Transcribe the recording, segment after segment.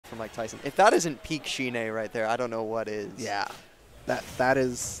from Mike Tyson. If that isn't peak ShiNe right there, I don't know what is. Yeah, that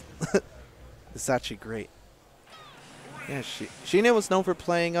is it's actually great. Yeah, ShiNe was known for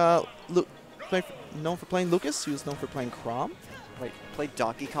playing known for playing Lucas. He was known for playing Chrom. Right, played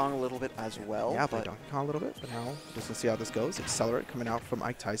Donkey Kong a little bit as well. Yeah, played Donkey Kong a little bit, but now just to see how this goes. Accelerate coming out from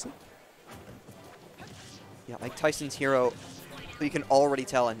Ike Tyson. Yeah, Mike Tyson's hero, you can already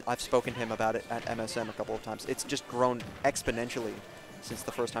tell, and I've spoken to him about it at MSM a couple of times, it's just grown exponentially since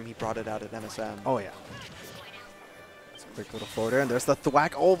the first time he brought it out at MSM. Oh, yeah. It's a quick little forward air, and there's the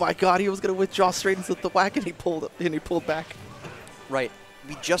thwack. Oh, my God, he was going to withdraw straight into the thwack, and he pulled back. Right.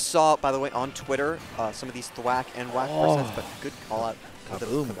 We just saw, by the way, on Twitter, some of these thwack and whack percents, but good call out.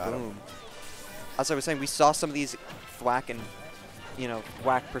 Kaboom, got him. As I was saying, we saw some of these thwack and,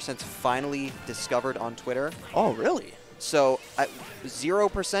 whack percents finally discovered on Twitter. Oh, really? So at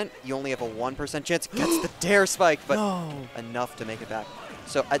 0%, you only have a 1% chance. Gets the dare spike, but enough to make it back.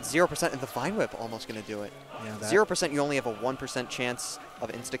 So at 0%, and the Vine Whip almost going to do it. Yeah, 0%, you only have a 1% chance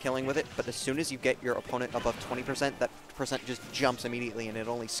of insta-killing with it, but as soon as you get your opponent above 20%, that percent just jumps immediately, and it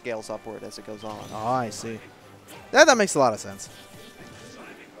only scales upward as it goes on. Oh, I see. That makes a lot of sense.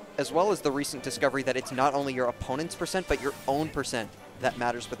 As well as the recent discovery that it's not only your opponent's percent, but your own percent that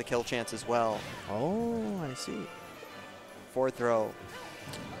matters for the kill chance as well. Oh, I see. Forward throw.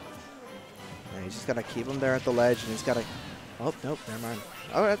 Yeah, he's just got to keep him there at the ledge, and he's got to... Oh, nope, never mind.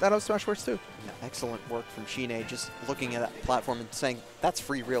 Oh, that was smash works too. Yeah, excellent work from ShiNe, just looking at that platform and saying, that's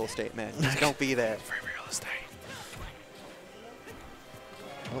free real estate, man. Just don't be there. Free real estate.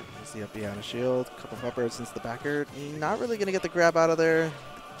 Oh, there's the up B on a shield. Couple of uppers into the back air. Not really going to get the grab out of there.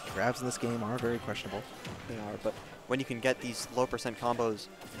 Grabs in this game are very questionable. They are, but when you can get these low percent combos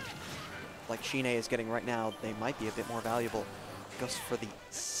like ShiNe is getting right now, they might be a bit more valuable. Goes for the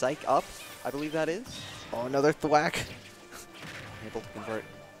psych up, I believe that is. Oh, another thwack. Able to convert.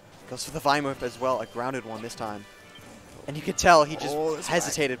 Goes for the Vine Whip as well, a grounded one this time. And you could tell he just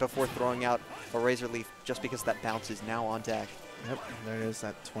hesitated before throwing out a Razor Leaf just because that bounce is now on deck. Yep, there it is,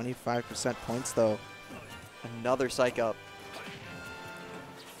 that 25% points though. Another psych up.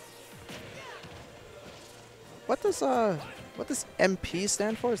 What does MP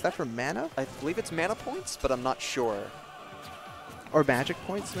stand for? Is that for mana? I believe it's mana points, but I'm not sure. Or magic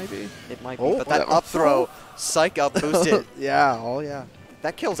points, maybe? It might be, but that up throw, psych up boosted. Yeah, oh yeah.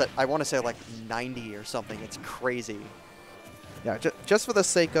 That kills at, I want to say, like 90 or something. It's crazy. Yeah, just for the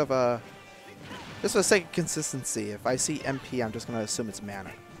sake of consistency, if I see MP, I'm just going to assume it's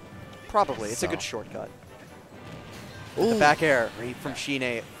mana. Probably. It's a good shortcut. The back air from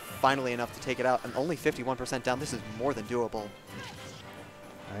ShiNe, finally enough to take it out, and only 51% down. This is more than doable.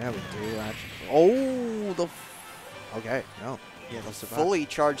 Yeah, we do actually. Oh, the... Okay, no. Yeah, the fully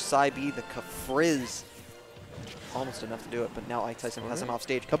charged Psy B, the Kafrizz. Almost enough to do it, but now Ike Tyson has him off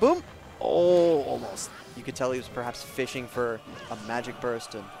stage. Kaboom! Oh, almost. You could tell he was perhaps fishing for a magic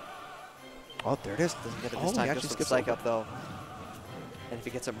burst. And oh, there it is. Doesn't get it this time, just with the psych up, though. And if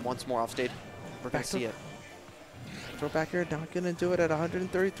he gets him once more off stage, we're going to see it. Throw back here, not going to do it at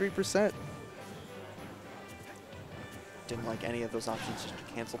 133%. Didn't like any of those options,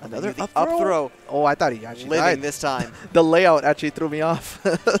 just canceled. Another up throw. Oh, I thought he actually living died. This time. The layout actually threw me off.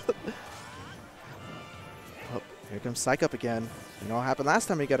 Oh, here comes Psych Up again. You know what happened last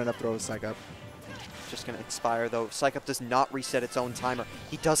time he got an up throw with Psych Up. Just going to expire, though. Psych Up does not reset its own timer.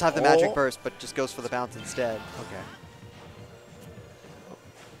 He does have the magic burst, but just goes for the bounce instead. Okay.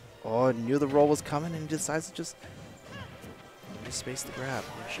 Oh, knew the roll was coming and decides to just space the grab.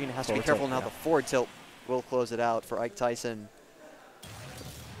 ShiNe has to be careful now. The forward tilt will close it out for Ike Tyson.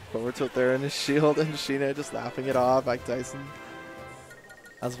 Forward tilt there in his shield, and ShiNe just laughing it off. Ike Tyson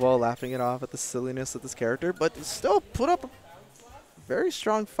as well laughing it off at the silliness of this character, but still put up a very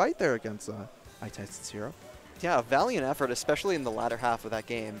strong fight there against Ike Tyson's hero. Yeah, a valiant effort, especially in the latter half of that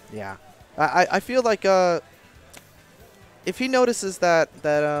game. Yeah. I feel like if he notices that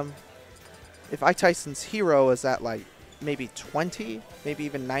if Ike Tyson's hero is at like maybe 20, maybe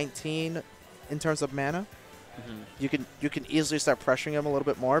even 19 in terms of mana, you can easily start pressuring him a little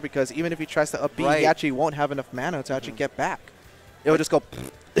bit more, because even if he tries to up B, he actually won't have enough mana to actually get back. It will just go.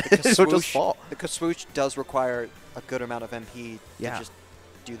 It will just fall. The Kaswoosh does require a good amount of MP to just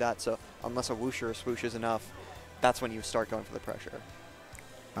do that. So unless a whoosh or a swoosh is enough, that's when you start going for the pressure.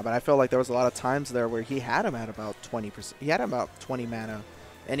 But I feel like there was a lot of times there where he had him at about 20%. He had him about 20 mana,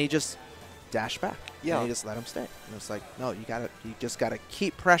 and he just dashed back. Yeah, and he just let him stay. And it's like, no, you just gotta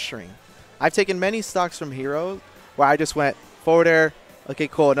keep pressuring. I've taken many stocks from heroes where I just went forward air. Okay,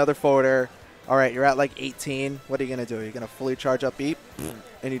 cool, another forward air. All right, you're at like 18. What are you gonna do? You're gonna fully charge up beat,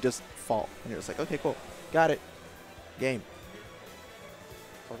 and you just fall. And you're just like, okay, cool, got it. Game.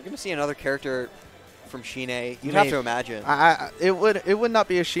 Are we going to see another character from ShiNe? You'd have to imagine. It would not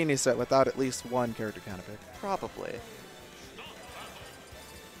be a ShiNe set without at least one character counter pick. Probably.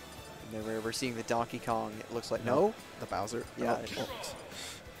 And then we're seeing the Donkey Kong. It looks like no. The Bowser. Yeah. No.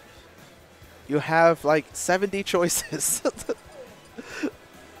 You have like 70 choices.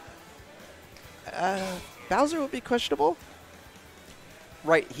 Bowser would be questionable.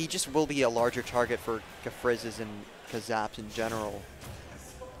 Right. He just will be a larger target for Frizzes and Kazaps in general.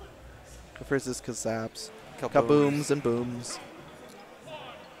 Frizzes, Kazaps, Kabooms, and Booms.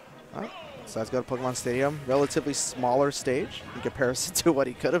 All right. So let's go to Pokemon Stadium. Relatively smaller stage in comparison to what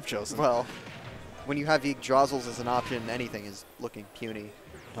he could have chosen. Well, when you have Yggdrasils as an option, anything is looking puny.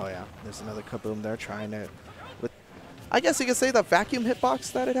 Oh yeah, there's another Kaboom there trying to, I guess you could say the vacuum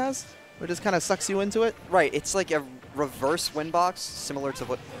hitbox that it has, where it just kind of sucks you into it. Right, it's like a reverse Windbox, similar to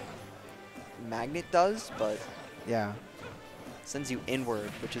what Magnet does, but yeah, sends you inward,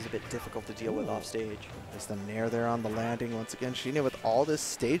 which is a bit difficult to deal with off stage. There's the Nair there on the landing once again. ShiNe with all this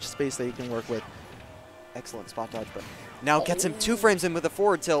stage space that you can work with. Excellent spot dodge, but now gets him 2 frames in with a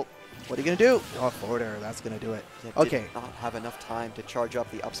forward tilt. What are you going to do? Oh, forward air. That's going to do it. Yeah, okay. Did not have enough time to charge up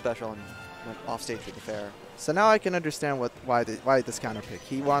the up special and went off stage with the fair. So now I can understand why this counter pick.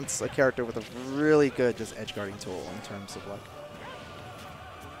 He wants a character with a really good just edge guarding tool in terms of like,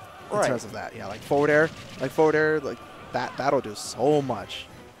 in terms of that. Yeah, like forward air, like that'll do so much.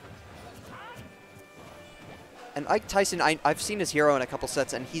 And Ike Tyson, I've seen his hero in a couple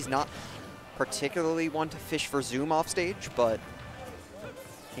sets, and he's not particularly one to fish for zoom off stage, but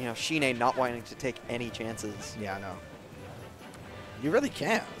you know, ShiNe not wanting to take any chances. Yeah, no. You really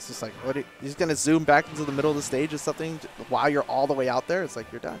can't. It's just like, he's going to zoom back into the middle of the stage or something while you're all the way out there. It's like,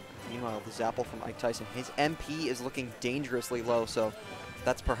 you're done. Meanwhile, the Zapple from Ike Tyson, his MP is looking dangerously low, so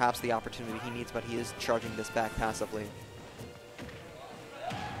that's perhaps the opportunity he needs, but he is charging this back passively.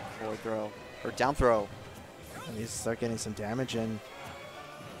 Forward throw, or down throw. And he's start getting some damage in.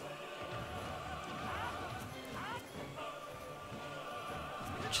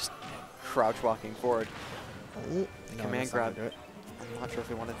 Just crouch walking forward. No, Command grab. I'm not sure if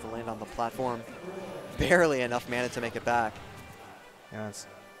he wanted to land on the platform. Barely enough mana to make it back. Yeah, it's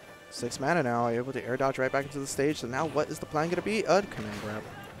 6 mana now. Able to air dodge right back into the stage. So now what is the plan going to be? A command grab.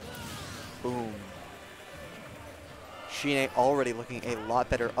 Boom. ShiNe already looking a lot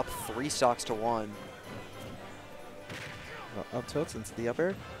better, up 3 stocks to 1. Well, up tilts into the up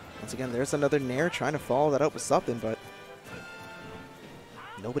air. Once again, there's another Nair trying to follow that up with something, but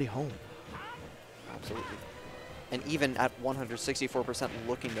nobody home. Absolutely. And even at 164%,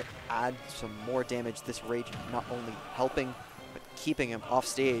 looking to add some more damage, this Rage not only helping, but keeping him off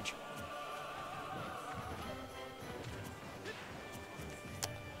stage.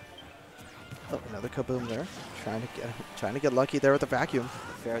 Oh, another Kaboom there. Trying to get lucky there with the vacuum.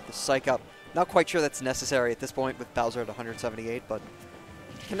 Fair, the psych up. Not quite sure that's necessary at this point with Bowser at 178, but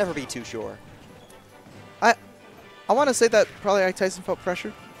can never be too sure. I want to say that probably Ike Tyson felt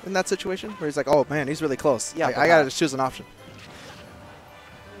pressure in that situation where he's like, oh man, he's really close. Yeah, I gotta just choose an option.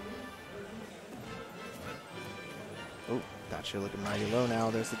 Oh, that shit looking mighty low now.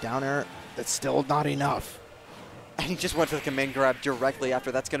 There's the down air. That's still not enough. And he just went for the command grab directly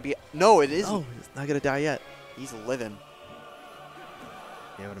after. That's gonna be no, it isn't. Oh, he's not gonna die yet. He's living.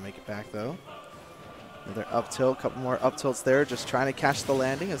 Be able to make it back though. Another up tilt, couple more up tilts there. Just trying to catch the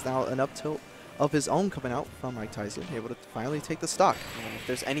landing. Is now an up tilt of his own coming out from Ike Tyson, able to finally take the stock. And if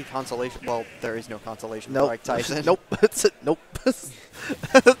there's any consolation, well, there is no consolation for Ike Tyson. Nope. Nope. just,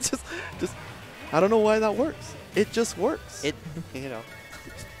 I don't know why that works. It just works. It, you know,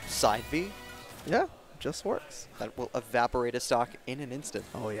 side V. Yeah, just works. That will evaporate a stock in an instant.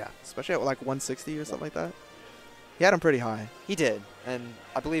 Oh yeah, especially at like 160 or something like that. He had him pretty high. He did, and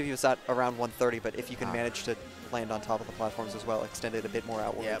I believe he was at around 130. But if you can manage to land on top of the platforms as well, extend it a bit more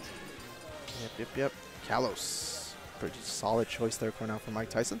outward. Yep. Kalos. Pretty solid choice there coming out from Ike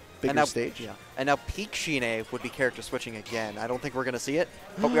Tyson. Bigger stage. Yeah. And now peak ShiNe would be character switching again. I don't think we're going to see it,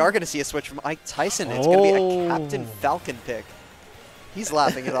 but we are going to see a switch from Ike Tyson. It's going to be a Captain Falcon pick. He's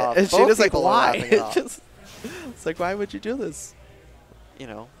laughing it off. And Both ShiNe's like, why? It's like, why would you do this? You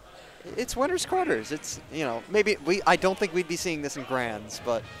know, it's winner's quarters. It's, you know, maybe I don't think we'd be seeing this in Grands,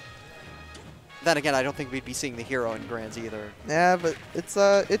 but then again, I don't think we'd be seeing the hero in Grands either. Yeah, but it's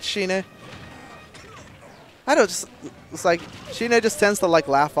ShiNe. I don't it's like ShiNe just tends to like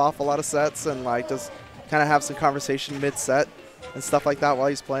laugh off a lot of sets and like just kind of have some conversation mid-set and stuff like that while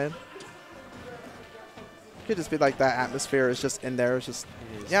he's playing. Could just be like that atmosphere is just in there. It's just,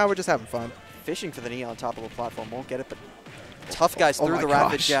 yeah, we're just having fun. Fishing for the knee on top of a platform, won't get it, but tough guys through the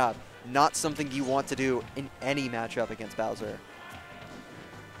rapid jab. Not something you want to do in any matchup against Bowser.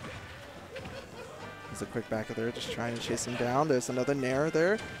 There's a quick back there, just trying to chase him down. There's another nair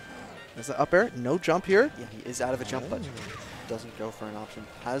there. There's an up air. No jump here. Yeah, he is out of a jump, but doesn't go for an option.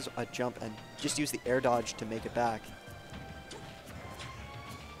 Has a jump and just use the air dodge to make it back.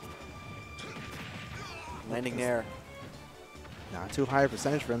 Landing nair. Not too high a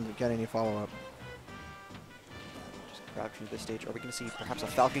percentage for him to get any follow-up. Just crouching to this stage. Are we going to see perhaps a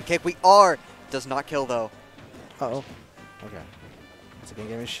Falcon kick? We are! Does not kill, though. Uh-oh. Okay. Once again,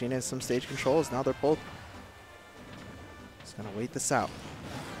 giving ShiNe some stage controls. Now they're both just going to wait this out.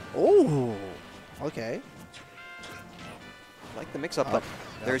 Oh! Okay. I like the mix-up, but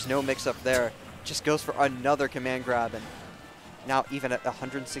there's no mix-up there. Just goes for another command grab, and now even at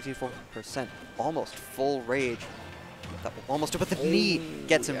 164%, almost full rage. That will almost do, but the knee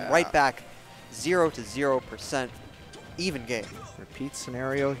gets him right back. 0 to 0%. Even game. Repeat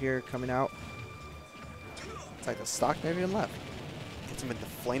scenario here coming out. It's like the stock maybe in left. Gets him with the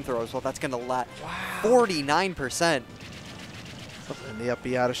flamethrower as well. That's going to let 49%. And the up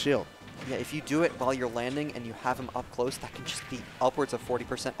B out of shield. Yeah, if you do it while you're landing and you have him up close, that can just be upwards of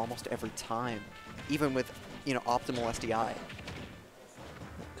 40% almost every time. Even with, you know, optimal SDI.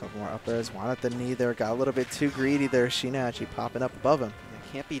 A couple more up airs. One at the knee there. Got a little bit too greedy there. ShiNe actually popping up above him. Yeah,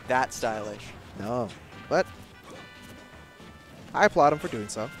 can't be that stylish. No. But I applaud him for doing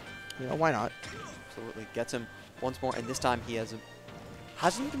so. You know, why not? Absolutely. Gets him once more, and this time he hasn't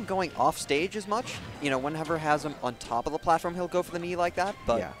been going off stage as much. You know, whenever has him on top of the platform, he'll go for the knee like that.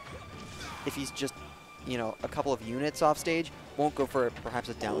 But yeah. If he's just, you know, a couple of units off stage, won't go for perhaps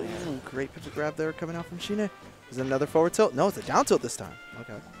a down air. Great pivot grab there coming out from ShiNe. Is it another forward tilt? No, it's a down tilt this time.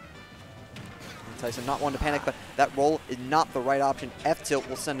 Okay. And Tyson not one to panic, but that roll is not the right option. F tilt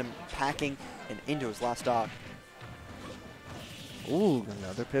will send him packing and into his last stock. Ooh,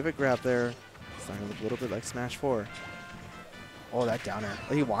 another pivot grab there. Starting to look a little bit like Smash 4. Oh, that down air.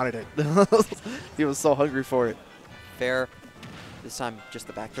 He wanted it. He was so hungry for it. Fair. This time, just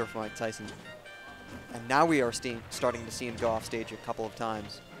the back throw from Mike Tyson. And now we are starting to see him go off stage a couple of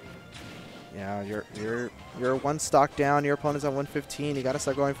times. Yeah, you're one stock down. Your opponent's at 115. You got to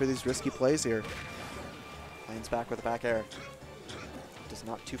start going for these risky plays here. Lands back with a back air. Does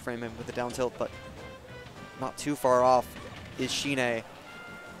not two-frame him with the down tilt, but not too far off is ShiNe.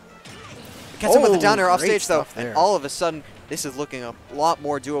 Gets him with the down air off stage, though. And all of a sudden, this is looking a lot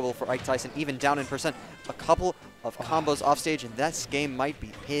more doable for Ike Tyson, even down in percent. A couple of combos off stage, and this game might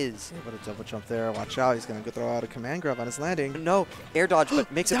be his. Able to double jump there. Watch out. He's going to throw out a command grab on his landing. No, air dodge,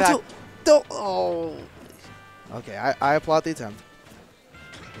 but makes it back. Oh. Okay, I applaud the attempt.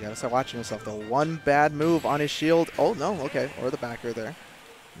 You got to start watching yourself. The one bad move on his shield. Oh, no. Okay. Or the backer there.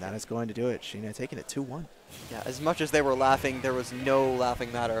 And that is going to do it. ShiNe taking it 2-1. Yeah, as much as they were laughing, there was no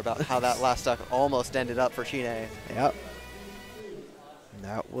laughing matter about how that last stock almost ended up for ShiNe. Yep. And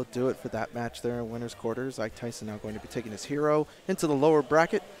that will do it for that match there in winners quarters. Ike Tyson now going to be taking his hero into the lower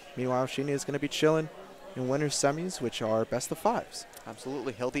bracket. Meanwhile, ShiNe is going to be chilling in winners semis, which are best of fives.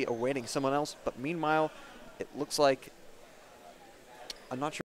 Absolutely. He'll be awaiting someone else. But meanwhile, it looks like, I'm not sure.